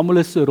groen, almal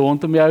is so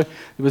rondom jou.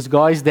 There was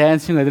guys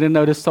dancing, I didn't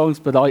know the songs,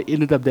 but I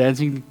ended up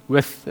dancing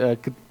with,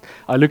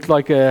 I looked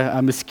like a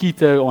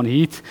mosquito on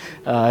heat.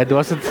 It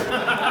wasn't...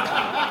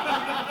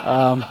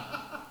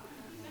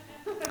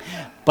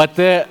 but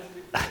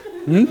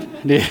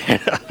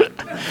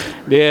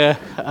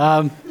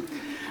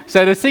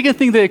so the second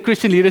thing the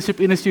Christian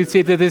Leadership Institute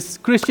said that is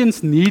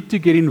Christians need to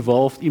get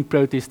involved in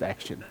protest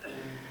action.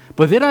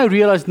 But then I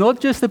realized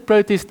not just the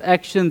protest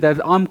action that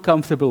I'm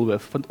comfortable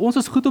with, want ons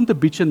is goed om te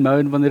bitch and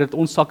moan wanneer dit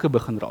ons sakke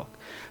begin raak.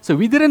 So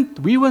we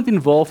weren't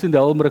involved in the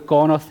whole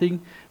Marikana thing.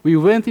 We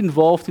weren't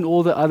involved in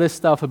all the other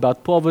stuff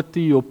about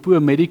poverty or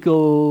poor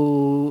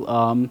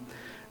medical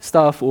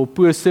stuff or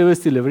poor service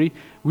delivery.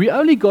 We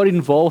only got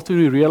involved when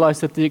we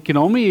realized that the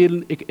economy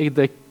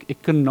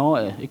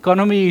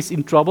is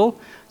in trouble.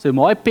 So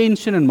my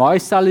pension and my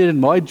salary and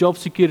my job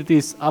security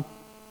is up,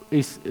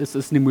 is in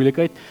die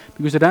moeilikheid.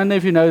 Because I don't know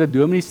if you know that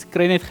dominees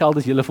kry net geld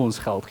as julle vir ons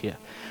geld gee.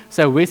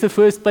 So where's the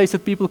first place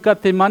that people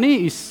cut their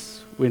money is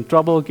when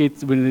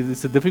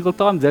it's a difficult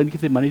time, they don't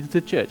give their money to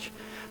the church.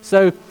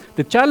 So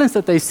the challenge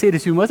that they said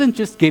is you mustn't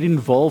just get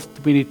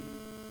involved when it's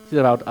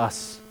about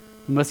us.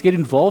 We must get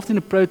involved in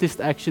a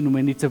protest action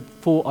when it's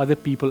for other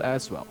people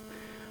as well.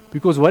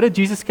 Because what did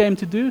Jesus came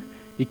to do?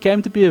 He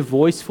came to be a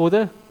voice for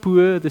the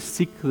poor, the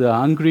sick, the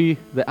hungry,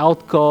 the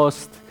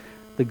outcast,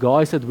 the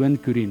guys that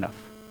weren't good enough.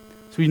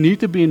 So we need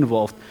to be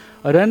involved.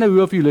 I don't know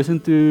who of you listen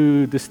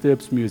to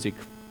Disturbed's music.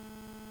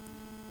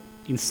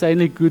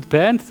 Insanely good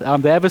band.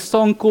 They have a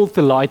song called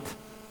The Light.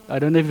 I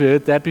don't know if you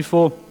heard that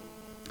before.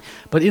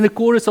 But in the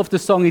chorus of the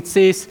song it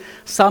says,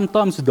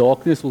 sometimes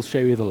darkness will show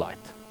you the light.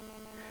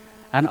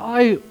 And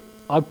I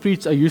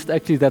used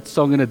actually that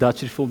song in a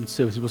Dutch Reformed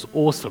service. It was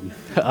awesome.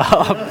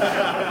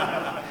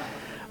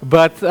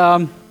 But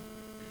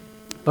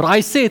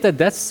I say that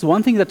that's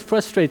one thing that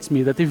frustrates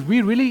me, that if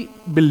we really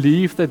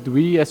believe that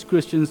we as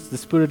Christians, the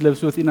Spirit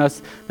lives within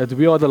us, that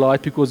we are the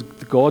light because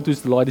God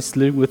who's the light is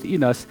living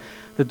within us,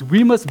 that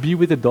we must be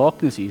where the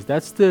darkness is.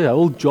 That's the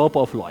whole job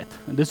of light.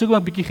 And dis hoekom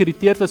ek 'n bietjie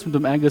geïrriteerd was met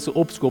hom Angus se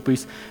opskop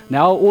is.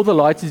 Now all the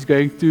light is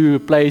going to a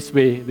place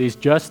where there's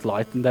just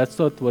light, and that's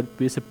not what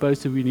we're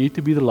supposed to. We need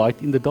to be the light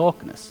in the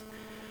darkness.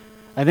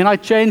 And then I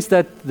changed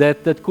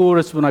that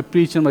chorus when I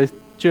preached in my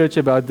church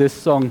about this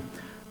song.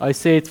 I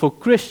said, for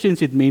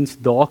Christians, it means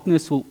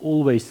darkness will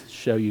always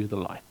show you the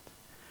light.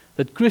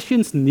 That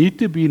Christians need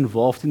to be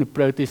involved in a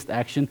protest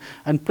action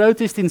and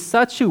protest in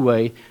such a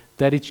way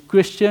that it's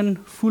Christian,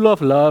 full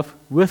of love,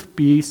 with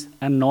peace,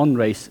 and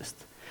non-racist.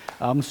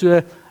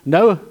 So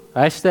no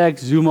hashtag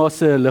Zuma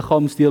se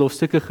liggaamsdeel of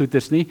sulke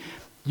goeders nie.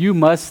 You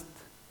must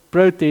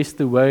protest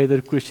the way that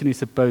a Christian is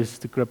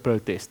supposed to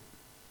protest.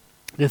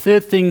 The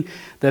third thing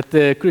that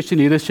the Christian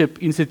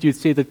Leadership Institute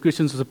said that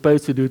Christians are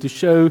supposed to do to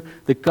show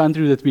the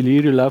country that we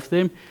really love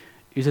them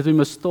is that we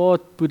must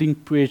start putting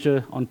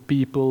pressure on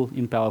people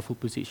in powerful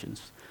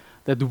positions.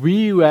 That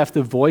we who have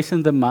the voice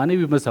and the money,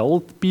 we must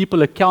hold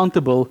people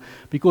accountable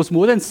because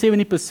more than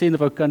 70%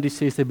 of our country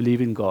says they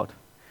believe in God.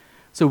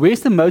 So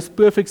where's the most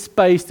perfect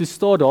space to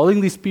start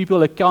holding these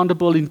people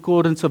accountable in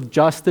accordance of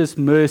justice,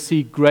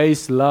 mercy,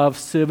 grace, love,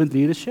 servant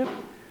leadership?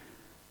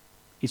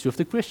 It's with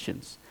the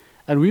Christians.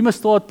 And we must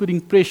start putting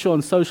pressure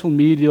on social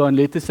media and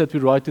letters that we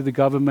write to the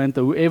government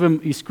or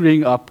whoever is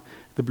screwing up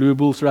the Blue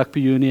Bulls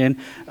Rugby Union,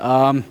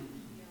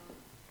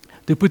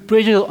 to put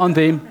pressure on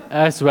them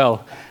as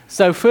well.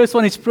 So first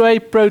one is pray,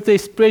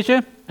 protest,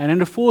 pressure. And then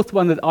the fourth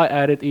one that I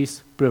added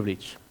is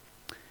privilege.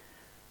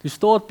 To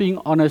start being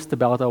honest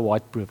about our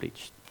white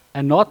privilege.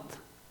 And not,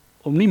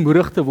 om nie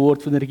moedig te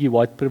word wanneer ek die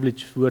white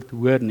privilege woord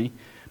hoor nie,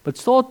 but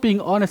start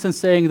being honest and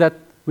saying that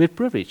we're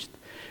privileged.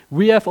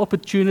 We have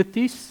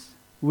opportunities,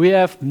 we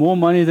have more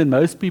money than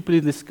most people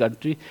in this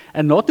country,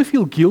 and not to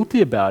feel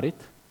guilty about it,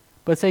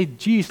 but say,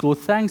 geez, Lord,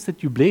 thanks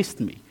that you blessed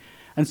me.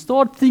 And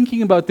start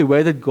thinking about the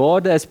way that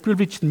God has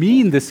privileged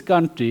me in this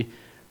country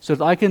so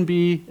that I can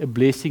be a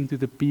blessing to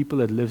the people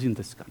that live in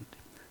this country.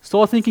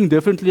 Start thinking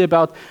differently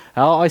about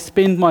how I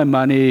spend my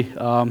money,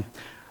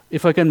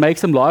 if I can make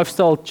some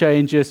lifestyle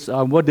changes,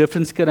 what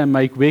difference can I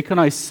make, where can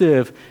I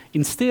serve,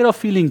 instead of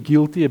feeling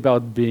guilty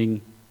about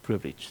being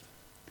privileged.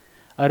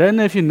 I don't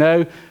know if you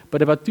know,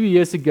 but about 2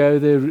 years ago,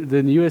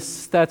 the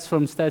newest stats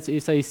from Stats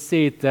SA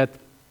said that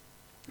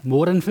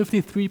more than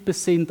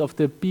 53% of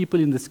the people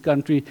in this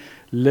country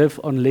live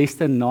on less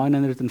than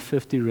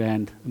 950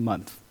 Rand a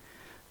month.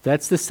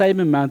 That's the same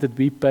amount that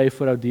we pay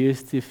for our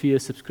DStv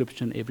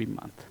subscription every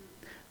month.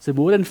 So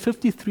more than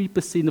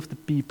 53% of the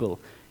people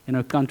in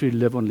our country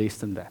live on less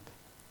than that.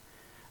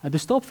 And to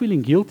stop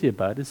feeling guilty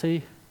about it and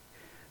say,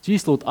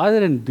 geez, Lord, I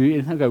didn't do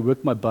anything, I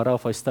worked my butt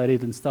off, I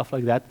studied and stuff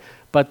like that,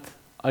 but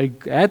I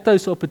had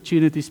those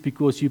opportunities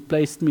because you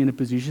placed me in a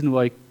position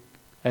where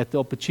I had the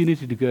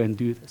opportunity to go and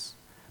do this.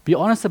 Be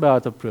honest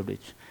about our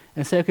privilege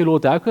and say, okay,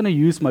 Lord, how can I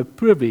use my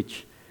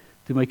privilege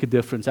to make a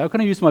difference? How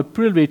can I use my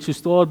privilege to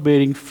start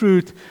bearing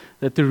fruit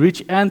that the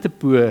rich and the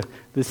poor,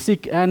 the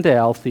sick and the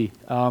healthy,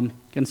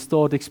 can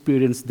start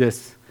experience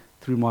this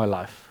through my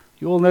life?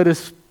 You all know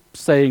this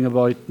saying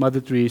about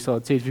Mother Teresa.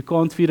 It says, if you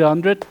can't feed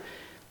 100,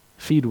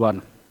 feed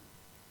one.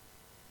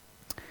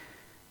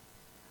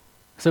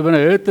 So when I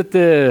heard that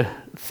the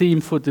theme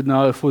for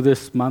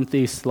this month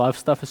is Life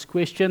Stuff is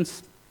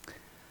Questions,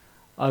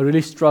 I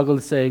really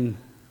struggled saying,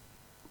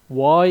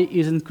 why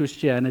isn't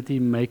Christianity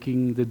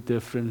making the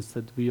difference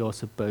that we are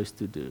supposed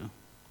to do?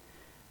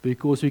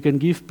 Because we can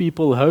give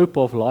people hope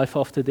of life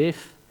after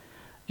death.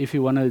 If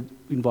you want to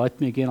invite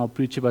me again, I'll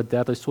preach about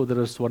that. I saw that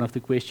as one of the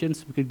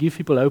questions. We can give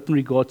people hope in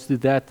regards to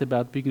that,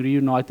 about being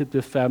reunited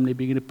with family,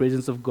 being in the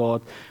presence of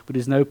God, but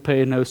there's no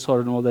pain, no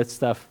sorrow, and all that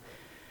stuff.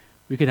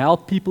 We can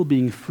help people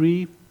being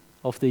free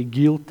of their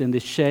guilt and the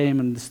shame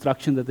and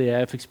destruction that they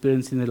have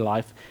experienced in their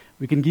life.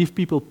 We can give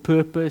people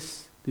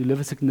purpose to live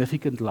a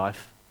significant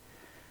life.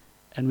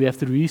 And we have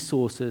the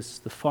resources,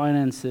 the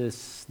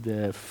finances,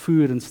 the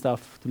food and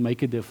stuff to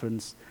make a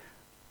difference.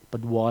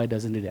 But why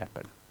doesn't it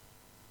happen?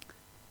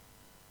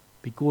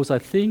 Because I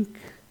think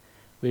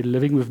we're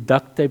living with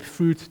duct tape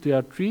fruit to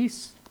our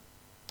trees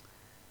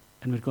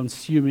and we're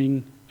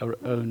consuming our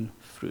own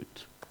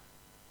fruit.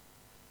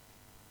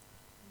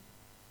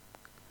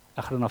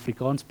 Ek gaan in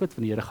Afrikaans bid,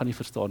 want die Here gaan nie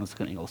verstaan as ek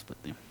in Engels bid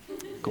nie.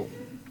 Cool.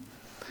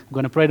 I'm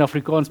going to pray in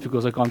Afrikaans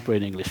because I can't pray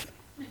in English.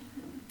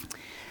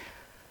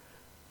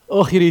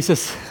 Oh, Here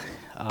Jesus,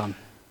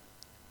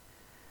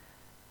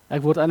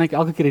 ek word eintlik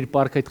elke keer uit die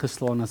park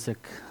uitgeslaan as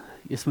ek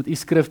eers met u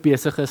skrif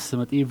besig is,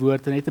 met u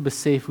woord, en net te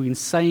besef hoe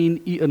insane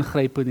u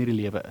ingryp in hierdie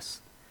lewe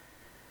is.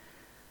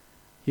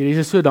 Here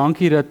Jesus, so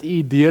dankie dat u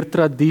deur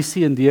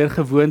tradisie en deur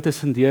gewoontes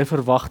en deur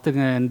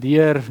verwagtinge en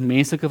deur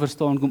menslike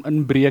verstaan kom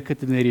inbreek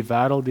het in hierdie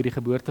wêreld deur die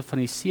geboorte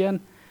van u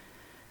seun,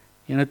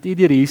 en dat u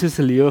deur Jesus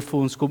se lewe vir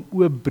ons kom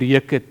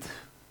oopbreek het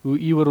hoe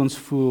u oor ons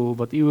voel,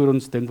 wat u oor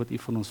ons dink, wat u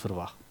van ons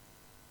verwag.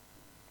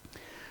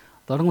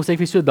 Daarom sê ek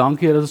vir so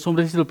dankie dat ons soms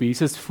net op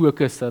Jesus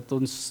fokus, dat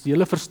ons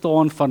hele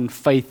verstaan van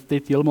faith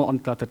net heeltemal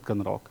aanklatterd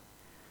kan raak.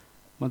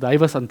 Want hy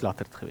was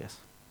aanklatterd geweest.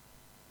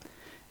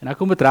 En ek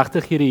kom met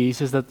regtig, Here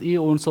Jesus, dat u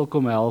ons sal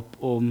kom help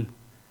om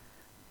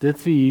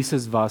dit wie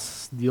Jesus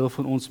was, deel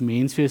van ons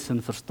menswees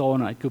en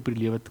verstaan en uitkoop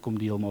die lewe te kom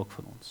deel maak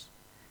van ons.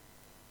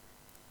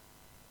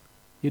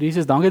 Here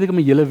Jesus, dankie dat ek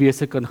my hele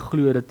wese kan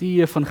glo dat u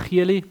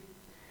evangelie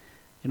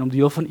En om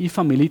deel van u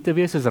familie te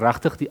wees is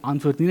regtig die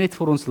antwoord nie net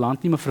vir ons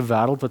land nie, maar vir 'n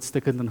wêreld wat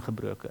stikkend en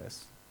gebroke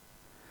is.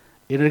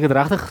 En ek het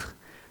regtig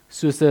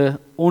soos 'n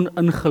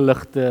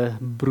oningeligte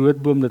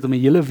broodboom dat om my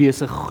hele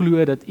wese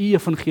glo dat u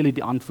evangelie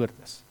die antwoord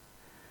is.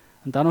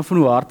 En dan van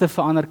hoe harte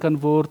verander kan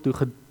word,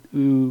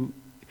 hoe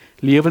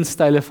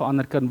lewenstyle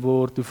verander kan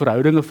word, hoe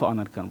verhoudinge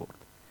verander kan word.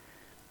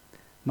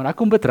 Maar ek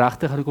kom bid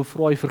regtig en ek kom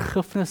vra u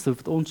vergifnis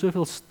dat ons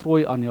soveel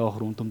strooi aanjaag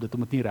rondom dit om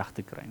dit nie reg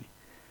te kry nie.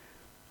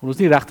 Ons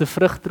nie regte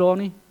vrug dra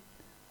nie,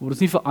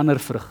 ons nie vir ander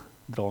vrug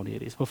dra nie,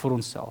 dis maar vir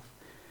onsself.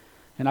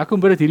 En ek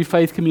kom bid dat hierdie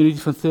faith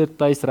community van Third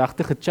Place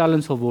regtig 'n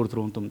challenge sal word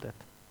rondom dit.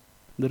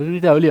 Dat dit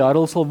nie 'n holy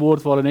huddle sal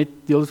word waar hulle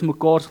net deels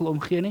mekaar sal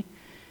omgee nie,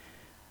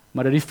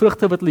 maar dat die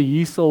vrugte wat hulle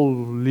hier sal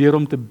leer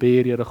om te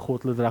bear, Here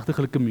God, dat regtig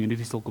 'n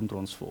community sal kom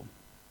transform.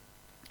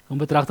 Om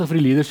betragtig vir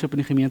die leadership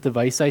in die gemeente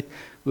wysheid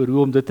oor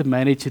hoe om dit te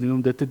manage en hoe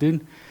om dit te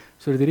doen,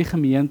 sodat hierdie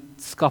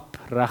gemeenskap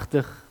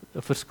regtig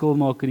 'n verskil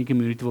maak in die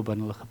community wat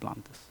binne hulle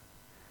geplant is.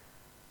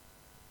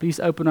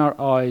 Please open our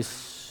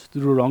eyes to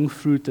the wrong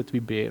fruit that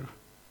we bear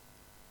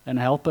and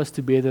help us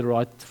to bear the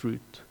right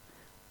fruit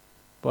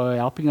by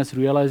helping us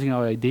realizing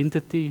our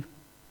identity,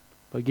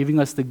 by giving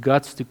us the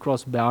guts to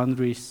cross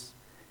boundaries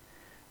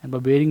and by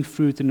bearing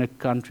fruit in a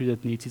country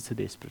that needs it so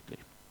desperately.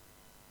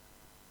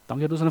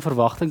 Dankie dat ons in 'n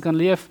verwagting kan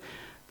leef,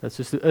 dat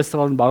soos toe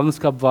Israel in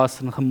ballingskap was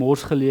en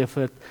gemors geleef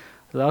het,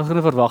 dat hulle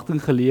 'n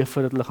verwagting geleef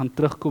het dat hulle gaan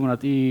terugkom en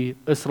dat u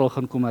Israel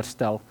gaan kom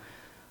herstel.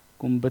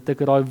 Kom bid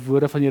ek daai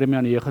woorde van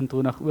Jeremia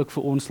 29 ook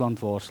vir ons land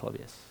waar sal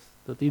wees.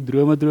 Dat u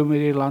drome droom in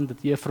hierdie land,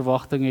 dat u 'n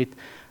verwagting het,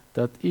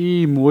 dat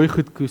u mooi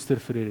goed koester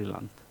vir hierdie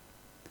land.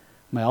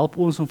 Maar help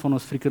ons om van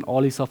ons freaking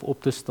alies af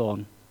op te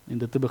staan en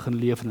dit te begin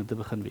leef en dit te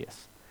begin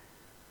wees.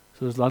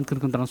 So ons land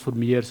kan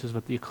transformeer soos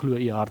wat ek glo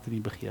u hart en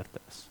u begeerte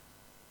is.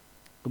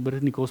 Kom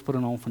bid in die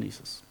kosbare naam van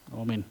Jesus.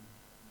 Amen.